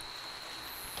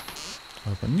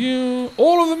 Open new.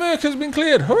 All of the murk has been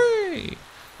cleared. Hooray!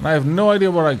 And I have no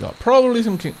idea what I got. Probably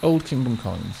some old kingdom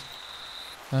coins.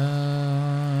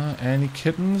 Any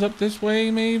kittens up this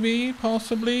way, maybe?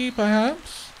 Possibly,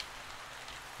 perhaps?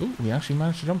 Ooh, we actually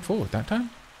managed to jump forward that time.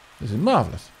 This is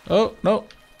marvellous. Oh, no.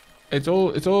 It's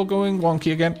all going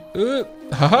wonky again.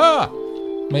 Haha!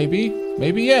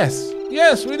 Maybe yes.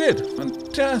 Yes, we did.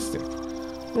 Fantastic.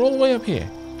 We're all the way up here.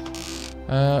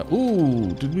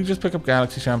 Ooh, did we just pick up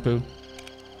Galaxy Shampoo?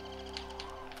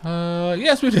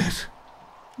 Yes, we did.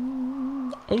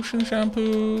 Ocean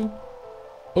Shampoo.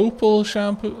 Opal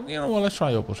Shampoo. You know what? Let's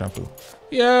try Opal Shampoo.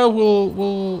 Yeah,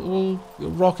 we'll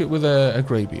rock it with a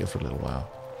grey beer for a little while.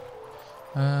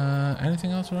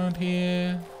 Anything else around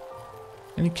here?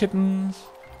 Any kittens?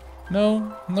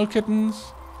 No? No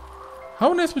kittens? How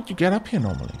on earth would you get up here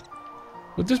normally?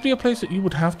 Would this be a place that you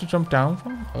would have to jump down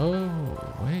from? Oh,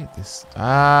 wait, this...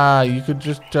 Ah, you could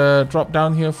just drop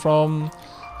down here from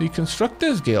the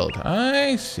Constructors Guild.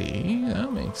 I see.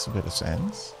 That makes a bit of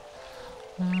sense.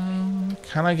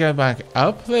 Can I get back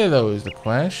up there, though, is the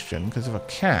question. Because if I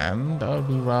can, that would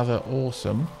be rather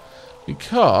awesome.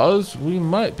 Because we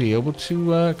might be able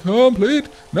to complete...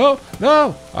 No!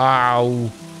 Ow!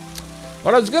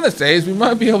 What I was going to say is we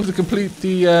might be able to complete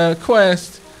the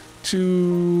quest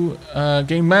to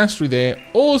gain mastery there.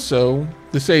 Also,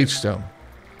 the Sage Stone.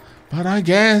 But I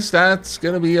guess that's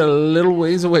going to be a little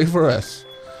ways away for us.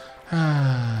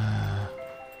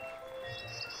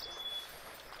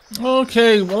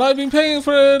 Okay, well, I've been playing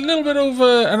for a little bit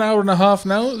over an hour and a half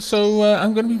now, so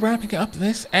I'm going to be wrapping up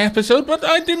this episode, but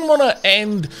I didn't want to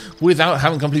end without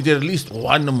having completed at least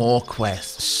one more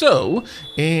quest. So,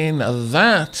 in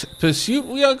that pursuit,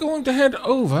 we are going to head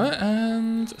over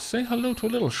and say hello to a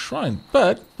little shrine.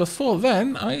 But before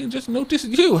then, I just noticed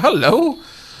you. Hello!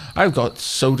 I've got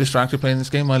so distracted playing this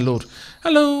game, my lord.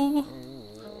 Hello!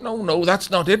 No, that's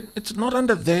not it. It's not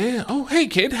under there. Oh, hey,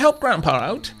 kid, help Grandpa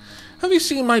out. Have you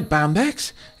seen my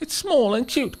Bambex? It's small and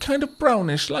cute, kind of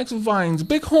brownish, likes vines,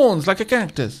 big horns like a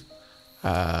cactus.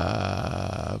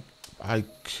 I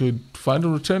could find a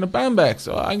return of Bambex.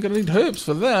 So I'm going to need herbs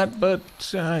for that, but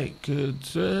I could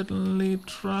certainly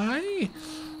try.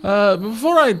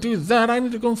 Before I do that, I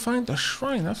need to go and find the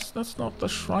shrine. That's not the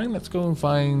shrine. Let's go and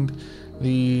find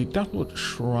the Dapplewood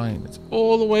Shrine. It's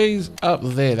all the ways up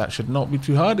there. That should not be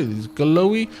too hard. It is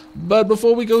glowy. But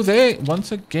before we go there,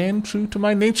 once again, true to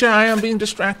my nature, I am being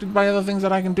distracted by other things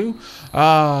that I can do.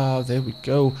 There we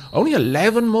go. Only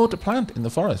 11 more to plant in the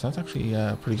forest. That's actually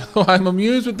pretty good. I'm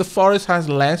amused with the forest has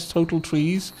less total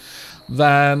trees.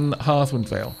 than Hearthwind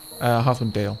Vale.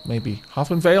 Hearthwind Dale, maybe.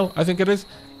 Hearthwind Vale, I think it is.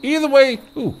 Either way,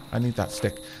 ooh, I need that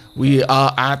stick. We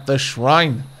are at the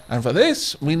shrine. And for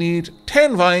this, we need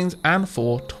 10 vines and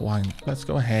 4 twine. Let's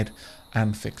go ahead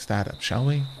and fix that up, shall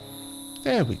we?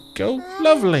 There we go.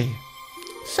 Lovely.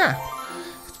 Sap,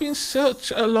 it's been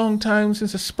such a long time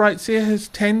since a Spritesseer has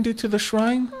tended to the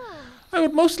shrine. I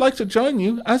would most like to join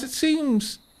you, as it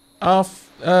seems our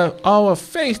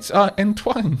fates are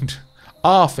entwined.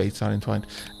 Our fates are entwined.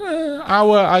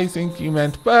 I think you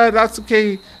meant, but that's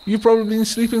okay. You've probably been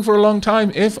sleeping for a long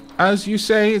time. If, as you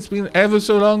say, it's been ever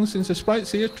so long since a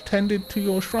Spritesseer tended to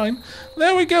your shrine.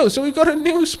 There we go. So we've got a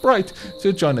new sprite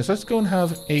to join us. Let's go and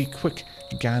have a quick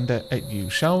gander at you,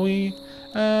 shall we?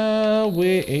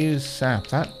 Where is Sap?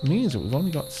 That means that we've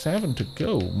only got 7 to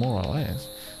go, more or less.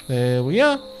 There we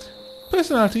are.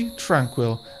 Personality,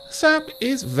 tranquil. Sap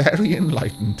is very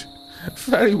enlightened.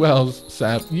 Very well,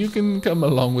 Sap. You can come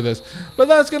along with us. But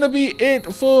that's going to be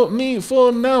it for me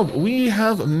for now. We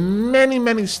have many,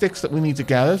 many sticks that we need to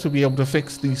gather to be able to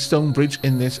fix the stone bridge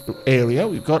in this area.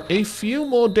 We've got a few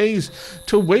more days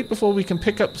to wait before we can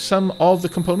pick up some of the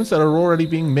components that are already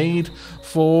being made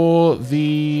for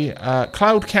the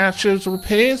cloud catcher's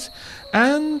repairs.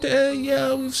 And,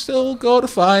 yeah, we've still got to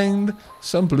find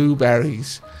some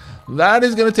blueberries. That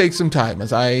is going to take some time,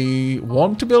 as I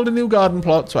want to build a new garden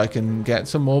plot so I can get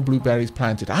some more blueberries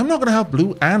planted. I'm not going to have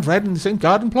blue and red in the same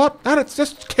garden plot. That's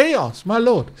just chaos, my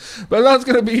lord. But that's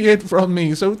going to be it from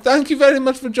me. So thank you very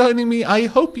much for joining me. I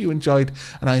hope you enjoyed,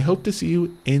 and I hope to see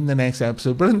you in the next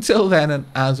episode. But until then, and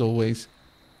as always,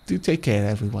 do take care,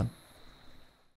 everyone.